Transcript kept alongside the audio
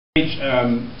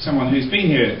Someone who's been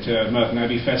here at Merton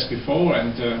Abbey Fest before,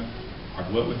 and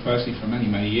I've worked with personally for many,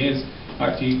 many years. I'd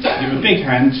like to give a big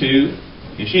hand to,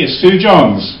 here she is, Sue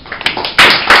Johns.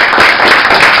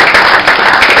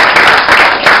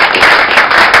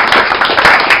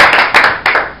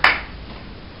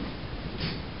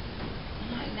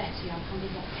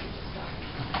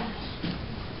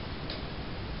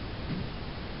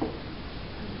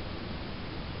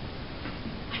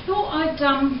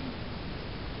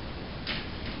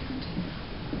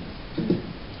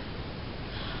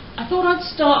 I thought I'd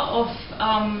start off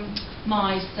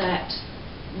my set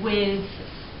with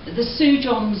the Sue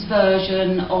Johns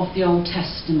version of the Old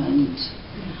Testament.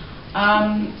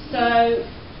 So,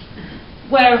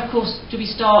 where of course do we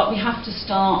start? We have to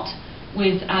start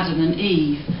with Adam and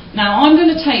Eve. Now I'm going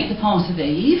to take the part of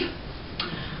Eve,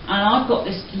 and I've got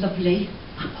this lovely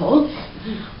apple,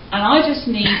 and I just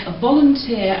need a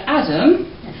volunteer,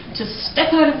 Adam, to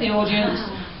step out of the audience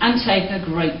and take a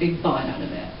great big bite out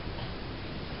of it.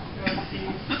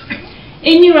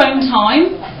 In your own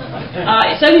time.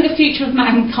 It's only the future of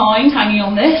mankind hanging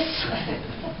on this.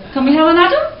 Can we have an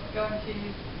Adam? Go on,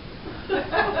 cheese.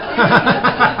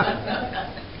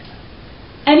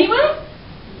 Anywhere?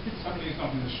 Somebody's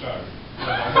not in the show.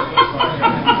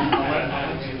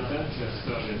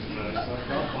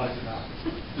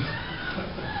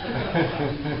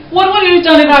 What would you have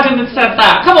done if Adam had said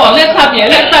that? Come on, let's have you.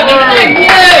 Let's have you. Thank you.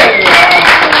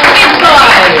 Big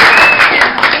five.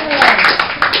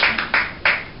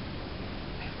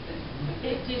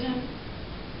 It didn't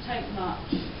take much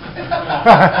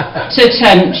to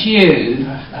tempt you,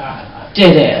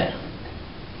 did it?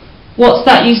 What's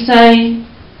that you say?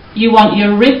 You want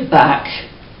your rib back?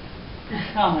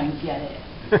 Come and get it.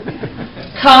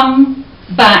 Come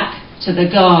back to the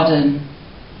garden.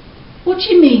 What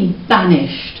do you mean,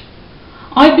 banished?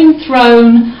 I've been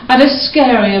thrown at a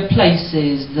scarier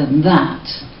places than that.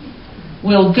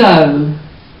 We'll go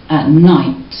at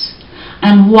night,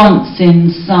 and once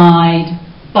inside,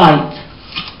 bite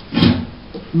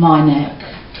my neck,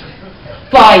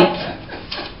 bite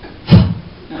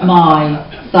my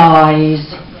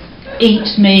thighs,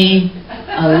 eat me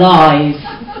alive.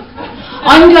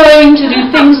 I'm going to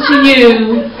do things to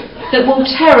you that will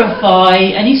terrify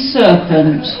any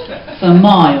serpent for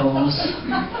miles.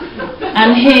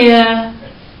 And here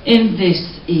in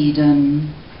this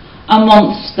Eden,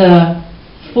 amongst the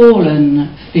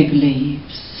fallen fig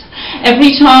leaves,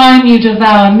 every time you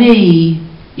devour me,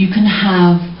 you can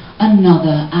have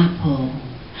another apple,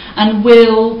 and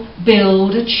we'll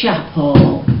build a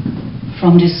chapel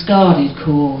from discarded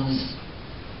cores,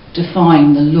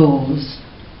 defying the laws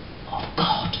of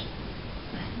God.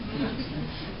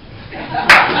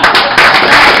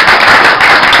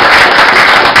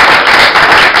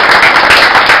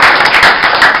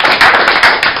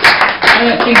 I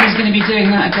don't think he's going to be doing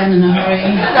that again in a hurry.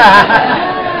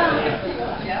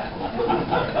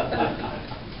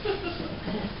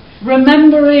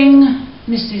 Remembering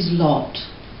Mrs. Lot.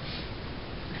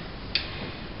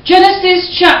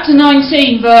 Genesis chapter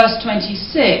 19 verse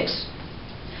 26.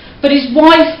 But his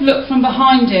wife looked from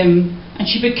behind him, and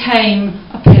she became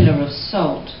a pillar of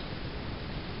salt.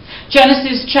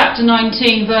 Genesis chapter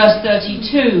 19 verse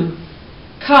 32.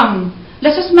 Come,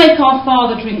 let us make our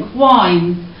father drink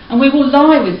wine, and we will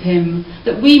lie with him,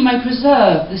 that we may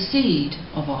preserve the seed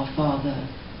of our father.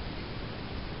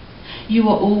 You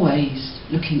are always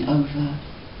looking over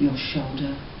your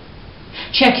shoulder,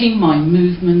 checking my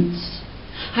movements.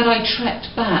 Had I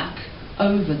trekked back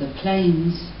over the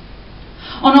plains?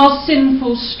 On our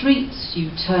sinful streets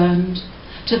you turned,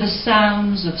 to the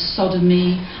sounds of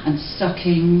sodomy and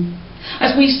sucking,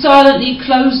 as we silently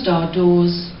closed our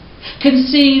doors,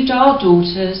 conceived our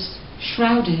daughters,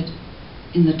 shrouded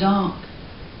in the dark.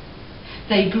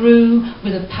 They grew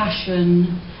with a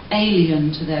passion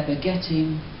alien to their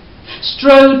begetting,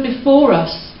 strode before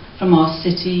us from our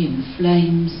city in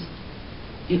flames.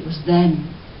 It was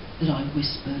then that I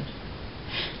whispered,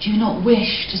 do you not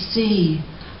wish to see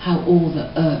how all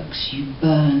that irks you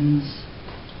burns?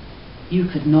 You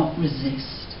could not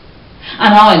resist,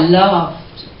 and I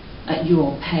laughed at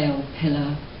your pale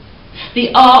pillar.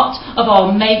 The art of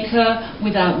our maker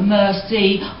without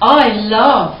mercy, I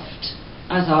laughed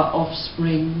as our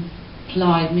offspring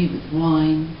plied me with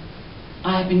wine.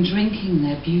 I have been drinking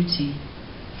their beauty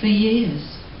for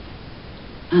years,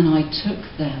 and I took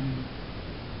them,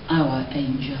 our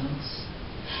angels,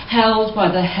 held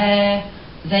by the hair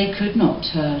they could not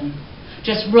turn,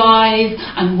 just writhe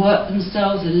and work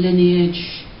themselves a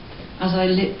lineage as I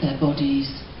lit their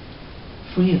bodies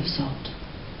free of salt.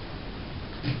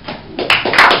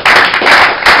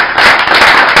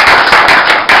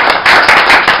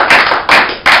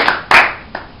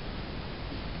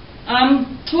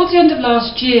 Towards the end of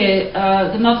last year,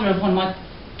 the mother of one of my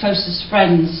closest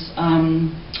friends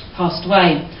passed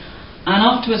away, and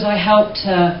afterwards I helped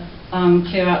her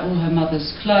clear out all her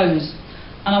mother's clothes,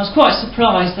 and I was quite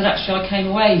surprised that actually I came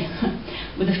away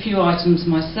with a few items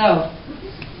myself.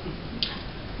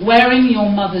 Wearing your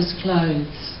mother's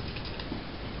clothes.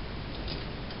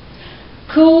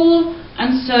 Cool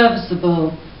and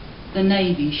serviceable, the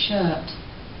navy shirt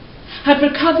had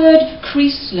recovered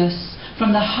creaseless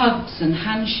from the hugs and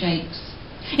handshakes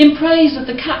in praise of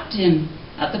the captain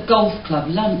at the golf club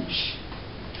lunch.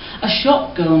 A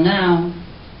shop girl now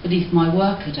beneath my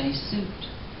workaday suit.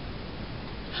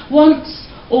 Once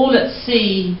all at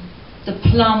sea, the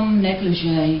plum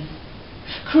negligee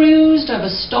cruised over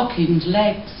stockinged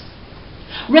legs,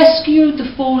 rescued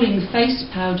the falling face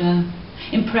powder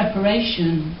in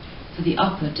preparation for the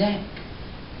upper deck.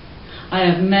 I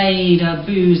have made a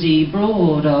boozy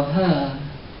broad of her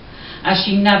as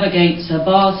she navigates a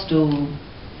bar stool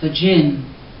for gin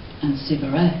and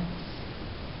cigarettes.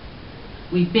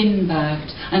 We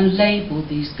bin-bagged and labelled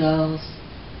these girls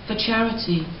for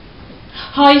charity,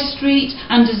 high street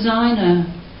and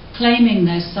designer claiming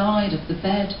their side of the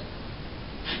bed.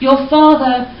 Your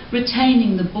father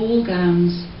retaining the ball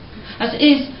gowns, as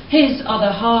is his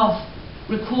other half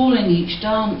recalling each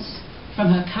dance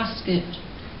from her casket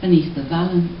beneath the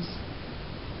valance.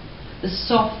 The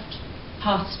soft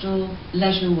pastel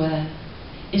leisure wear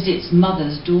is its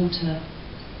mother's daughter,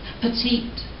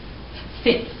 petite,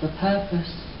 fit for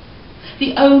purpose,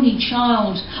 the only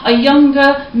child, a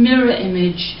younger mirror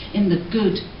image in the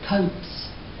good coats,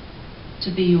 to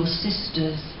be your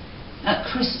sisters at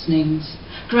christenings,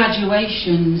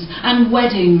 graduations and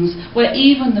weddings where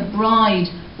even the bride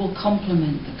will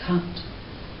compliment the cut.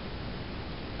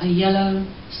 A yellow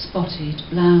spotted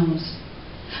blouse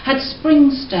had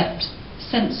spring-stepped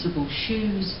sensible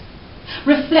shoes,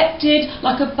 reflected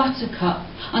like a buttercup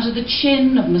under the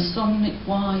chin of Masonic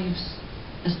wives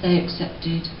as they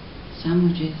accepted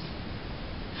sandwiches.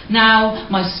 Now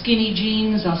my skinny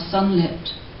jeans are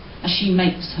sunlit as she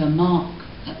makes her mark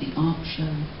at the art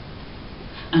show.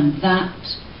 And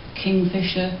that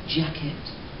kingfisher jacket,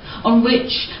 on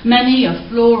which many a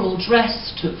floral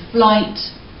dress took flight,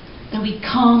 though we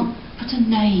can't put a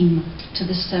name to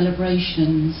the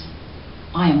celebrations,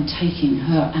 I am taking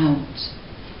her out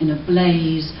in a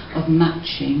blaze of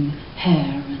matching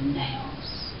hair and nails.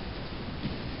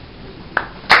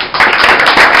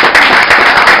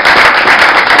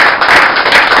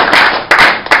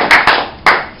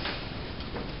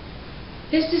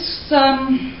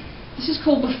 This is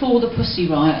called Before the Pussy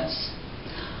Riots.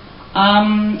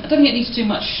 I don't think it needs too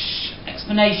much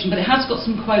explanation, but it has got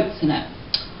some quotes in it.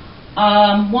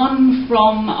 One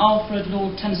from Alfred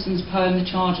Lord Tennyson's poem The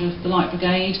Charge of the Light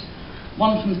Brigade,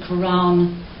 one from the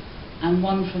Quran, and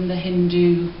one from the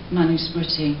Hindu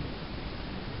Manusmriti.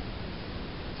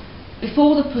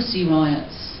 Before the Pussy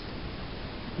Riots.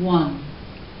 1.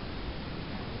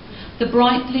 The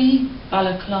brightly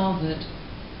balaclavaed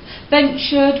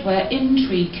ventured where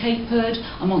intrigue capered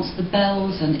amongst the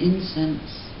bells and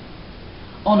incense,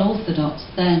 unorthodox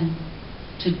then,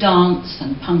 to dance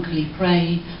and punkily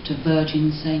pray to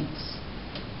virgin saints.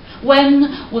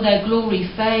 When will their glory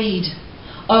fade?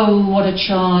 Oh, what a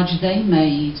charge they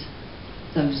made,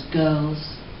 those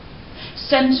girls,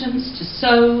 sentenced to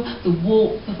sow the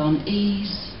warp of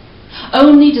unease,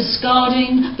 only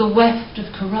discarding the weft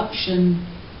of corruption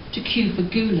to queue for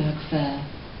gulag fare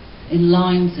in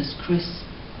lines as crisp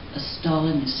as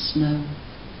Stalinist snow.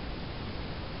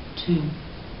 2.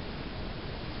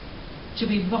 To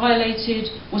be violated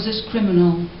was as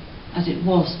criminal as it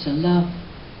was to love,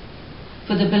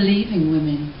 for the believing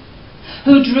women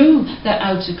who drew their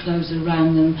outer clothes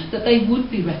around them that they would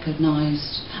be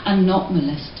recognised and not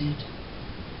molested.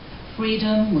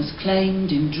 Freedom was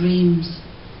claimed in dreams,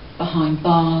 behind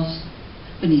bars,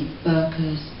 beneath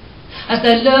burqas, as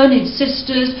their learned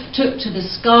sisters took to the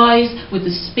skies with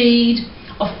the speed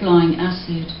of flying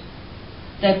acid,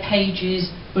 their pages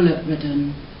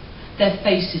bullet-ridden, their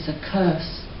faces a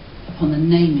curse upon the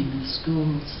naming of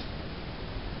schools.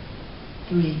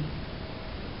 3.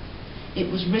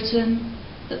 It was written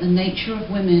that the nature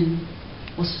of women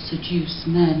was to seduce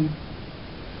men,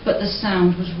 but the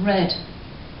sound was red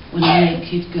when a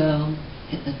naked girl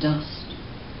hit the dust.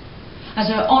 As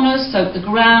her honour soaked the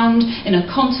ground in a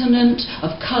continent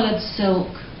of coloured silk,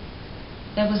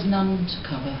 there was none to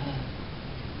cover her.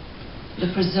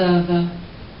 The preserver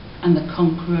and the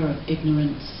conqueror of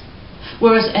ignorance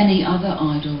were as any other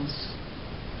idols,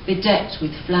 bedecked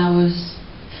with flowers,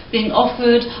 being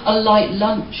offered a light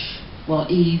lunch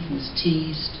while Eve was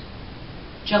teased.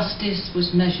 Justice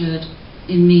was measured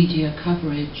in media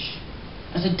coverage,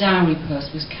 as a dowry purse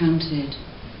was counted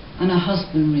and her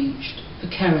husband reached for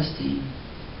kerosene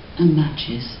and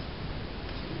matches.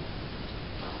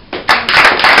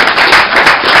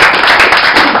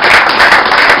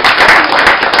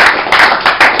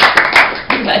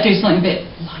 We better do something a bit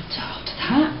lighter after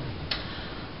that.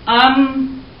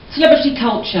 Celebrity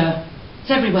culture,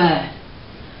 it's everywhere,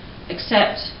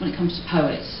 except when it comes to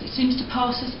poets. It seems to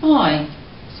pass us by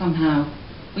somehow.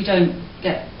 We don't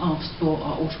get asked for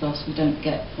our autographs, we don't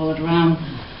get followed around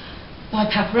by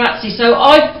paparazzi. So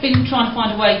I've been trying to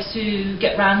find a way to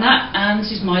get around that, and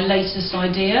this is my latest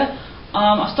idea.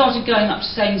 I started going up to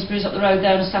Sainsbury's up the road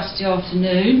there on a Saturday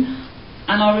afternoon,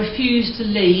 and I refuse to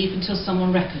leave until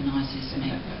someone recognises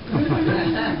me.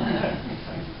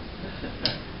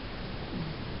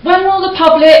 When will the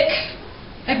public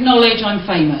acknowledge I'm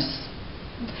famous?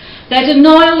 Their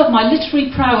denial of my literary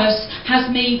prowess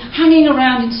has me hanging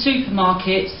around in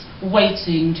supermarkets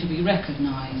waiting to be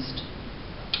recognised.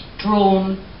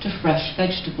 Drawn to fresh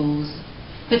vegetables,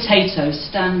 potato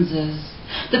stanzas,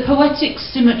 the poetic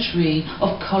symmetry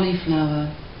of cauliflower.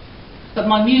 But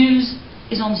my muse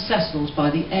is unsettled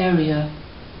by the area,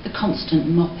 the constant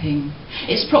mopping,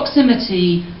 its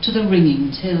proximity to the ringing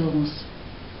tills.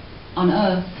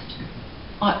 Unearthed,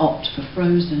 I opt for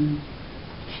frozen.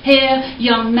 Here,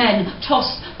 young men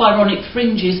toss Byronic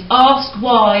fringes, ask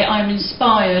why I'm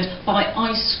inspired by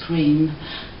ice cream.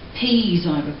 Peas,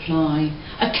 I reply,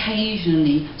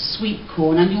 occasionally sweet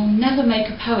corn, and you'll never make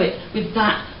a poet with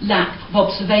that lack of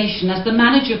observation as the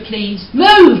manager pleads,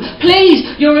 "Move, please,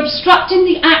 you're obstructing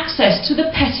the access to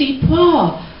the petit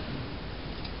pois."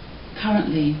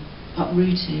 Currently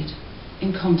uprooted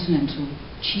in continental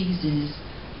cheeses,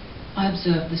 I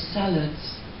observe the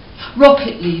salads,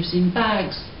 rocket leaves in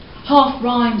bags, half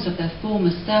rhymes of their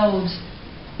former selves,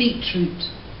 beetroot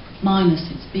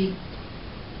minus its beak.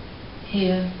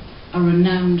 Here, a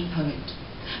renowned poet,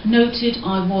 noted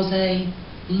I was a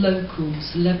local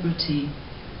celebrity,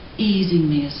 easing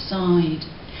me aside,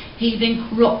 heaving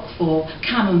Roquefort,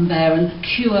 Camembert and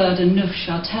cured de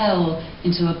Neufchâtel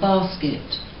into a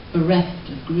basket bereft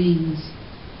of greens.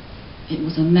 It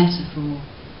was a metaphor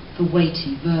for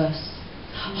weighty verse,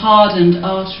 hardened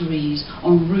arteries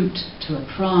en route to a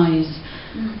prize.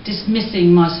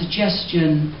 Dismissing my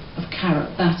suggestion of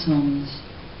carrot batons,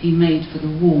 he made for the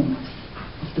warmth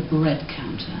of the bread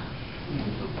counter.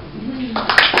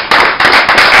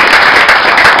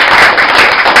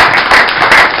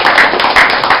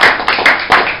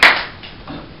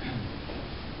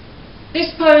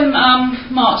 This poem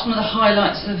marks one of the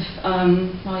highlights of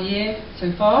my year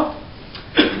so far,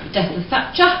 Death of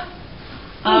Thatcher.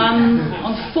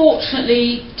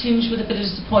 Unfortunately, tinged with a bit of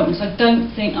disappointment, so I don't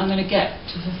think I'm going to get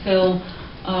to fulfil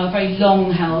a very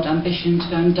long-held ambition to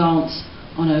go and dance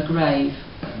on her grave.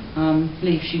 I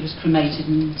believe she was cremated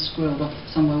and squirreled off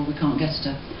somewhere where we can't get at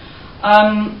her.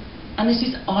 And this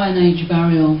is Iron Age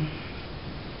burial.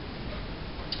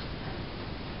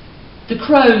 The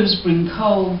crows bring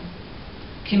coal,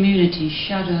 community's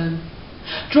shadow.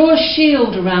 Draw a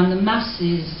shield around the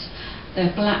masses,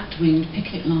 their black-winged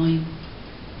picket line.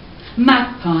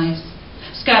 Magpies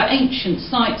scour ancient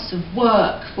sites of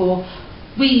work for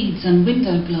weeds and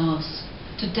window glass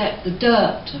to deck the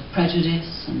dirt of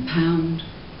prejudice and pound.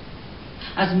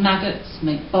 As maggots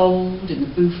make bold in the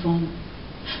bouffant,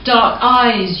 dark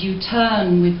eyes you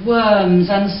turn with worms,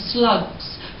 and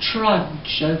slugs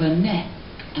trudge over neck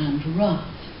and ruff.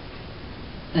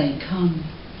 They come,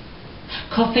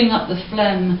 coughing up the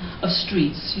phlegm of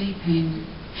streets sleeping,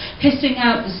 pissing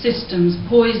out the system's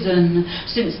poison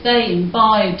since they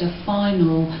imbibed a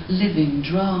final living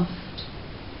draught.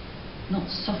 Not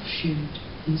soft-shoed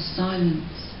in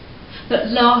silence, but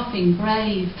laughing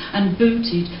brave and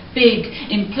booted big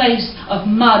in place of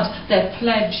mud, their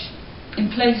pledge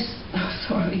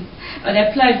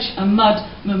a mud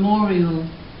memorial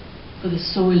for the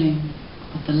soiling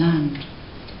of the land.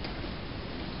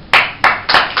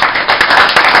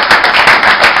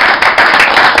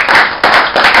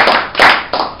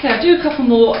 Okay, I'll do a couple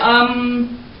more.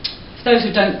 For those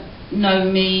who don't know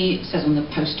me, it says on the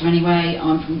poster anyway,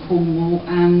 I'm from Cornwall,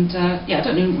 and yeah, I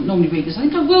don't normally read this. I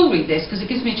think I will read this because it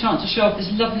gives me a chance to show off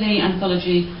this lovely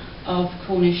anthology of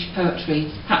Cornish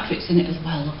poetry. Patrick's in it as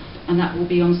well, and that will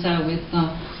be on sale with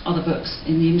other books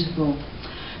in the interval.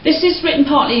 This is written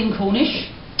partly in Cornish,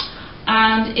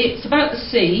 and it's about the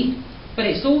sea, but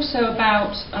it's also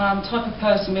about a type of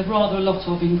person we've rather a lot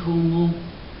of in Cornwall,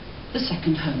 the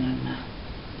second homeowner.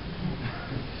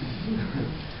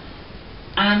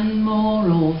 Anmor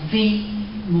or V,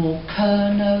 mor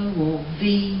Kerno or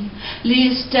V,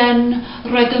 Liesden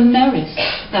regameris,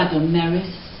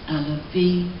 dagameris, ala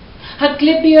V,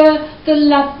 Haglibia the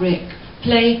labric,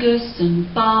 plagus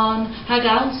and barn, hag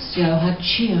alcio, hag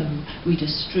chio,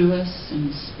 redestruus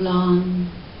and splan.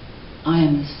 I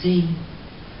am the sea,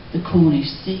 the Cornish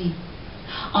sea.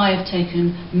 I have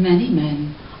taken many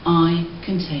men, I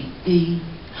can take thee.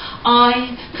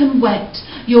 I can wet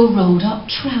your rolled up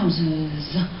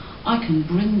trousers, I can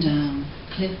bring down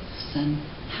cliffs and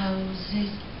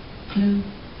houses. Clw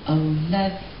o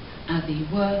lev,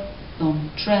 addi worth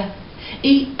on treth,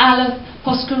 e alaf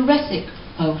poscaresic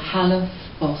o halaf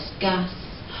bos gas.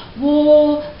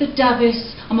 War the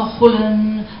Davis am a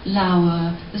hullen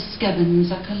lower, the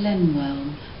skevens a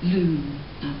calenwell, loon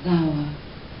a thouer.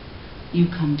 You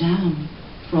come down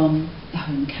from the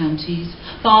home counties,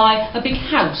 by a big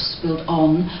house built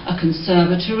on a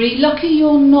conservatory. Lucky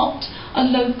you're not a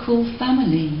local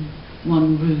family,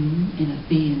 one room in a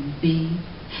B&B.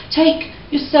 Take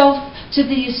yourself to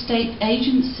the estate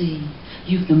agency.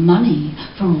 You've the money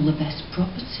for all the best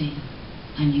property,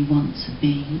 and you want to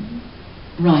be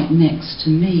right next to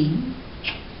me.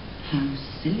 How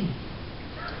silly.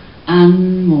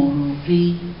 An moral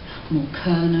v,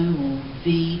 morcerno or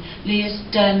v, lius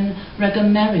den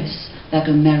regameris,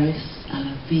 thagameris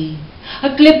alla v.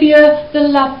 Aglibia the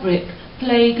labric,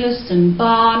 plagus and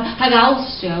barn, hag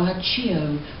alcio, hag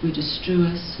chio,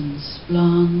 redestruus and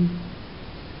splan.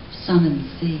 Sun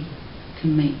and sea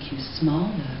can make you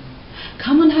smile though.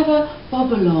 Come and have a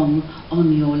bob along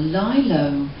on your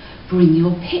lilo. Bring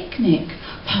your picnic,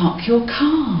 park your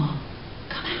car.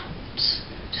 Come out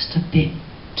just a bit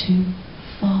too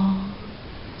far.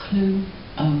 Clw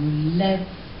o lev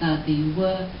addi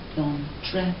worth on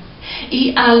treth,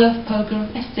 e alaf poker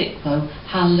ethicpo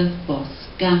halaf bos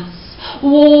gas.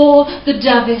 War the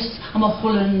Davis am a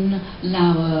hullen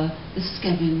lower, the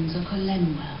skevins a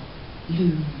colenwell,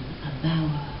 loon a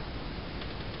thouer.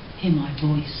 Hear my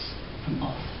voice from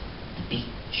off the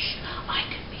beach. I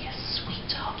can be a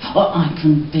sweetheart, or I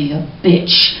can be a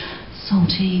bitch.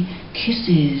 Salty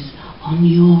kisses on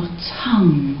your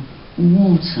tongue,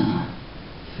 water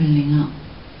filling up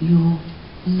your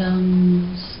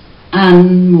lungs.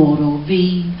 An or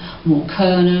v,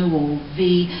 morcerno or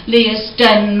v, lius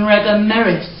den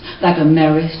regameris,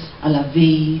 thagameris alla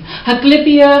v.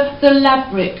 Haglibia the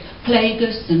labric,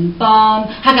 plagus and barn,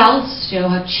 hag alcio,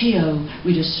 hag chio,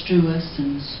 redestruus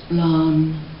and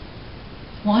splan.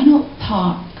 Why not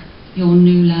park your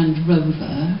new Land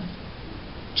Rover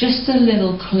just a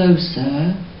little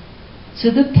closer to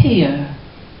the pier,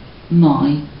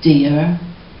 my dear?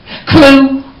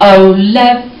 Clw o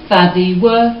lev addi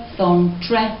worth on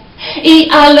treth, e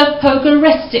alaf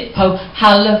pogarestic po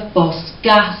halaf bos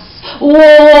gas.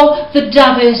 War the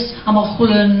Davis am a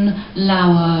hullen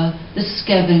lower, the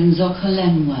skevins o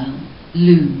colenwell,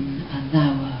 loon a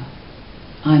thouer.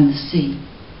 I'm the sea,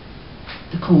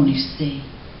 the Cornish sea.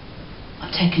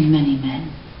 I've taken many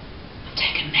men, I've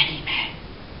taken many men,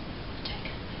 I've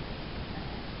taken many.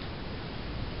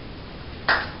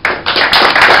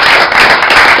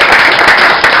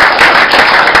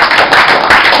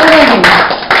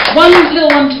 One little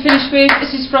one to finish with.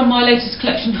 This is from my latest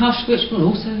collection, Hush, which will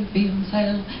also be on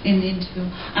sale in the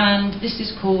interval, and this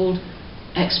is called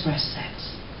Express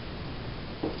Sex.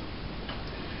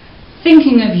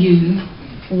 Thinking of you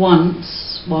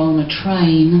once while on a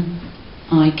train,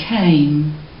 I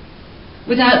came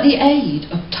without the aid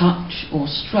of touch or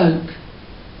stroke,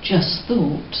 just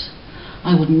thought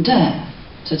I wouldn't dare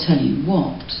to tell you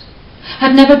what.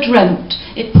 Had never dreamt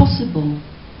it possible.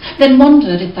 Then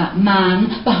wondered if that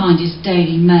man behind his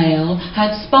Daily Mail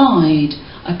had spied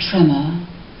a tremor,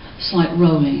 slight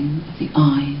rolling of the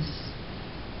eyes.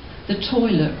 The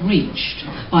toilet reached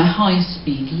by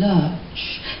high-speed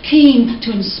lurch, keen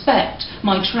to inspect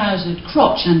my trousered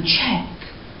crotch and check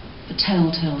for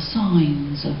telltale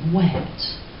signs of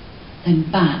wet. Then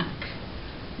back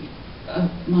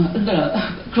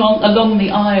along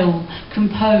the aisle,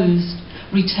 composed,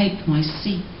 retake my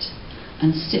seat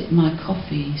and sip my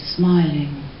coffee,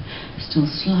 smiling, still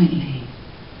slightly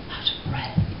out of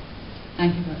breath.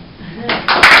 Thank you very much.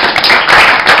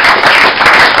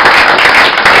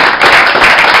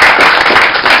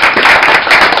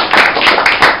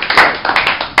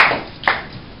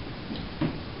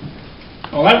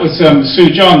 Well, that was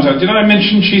Sue Johns. Did I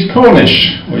mention she's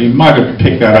Cornish? Well, you might have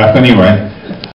picked that up anyway.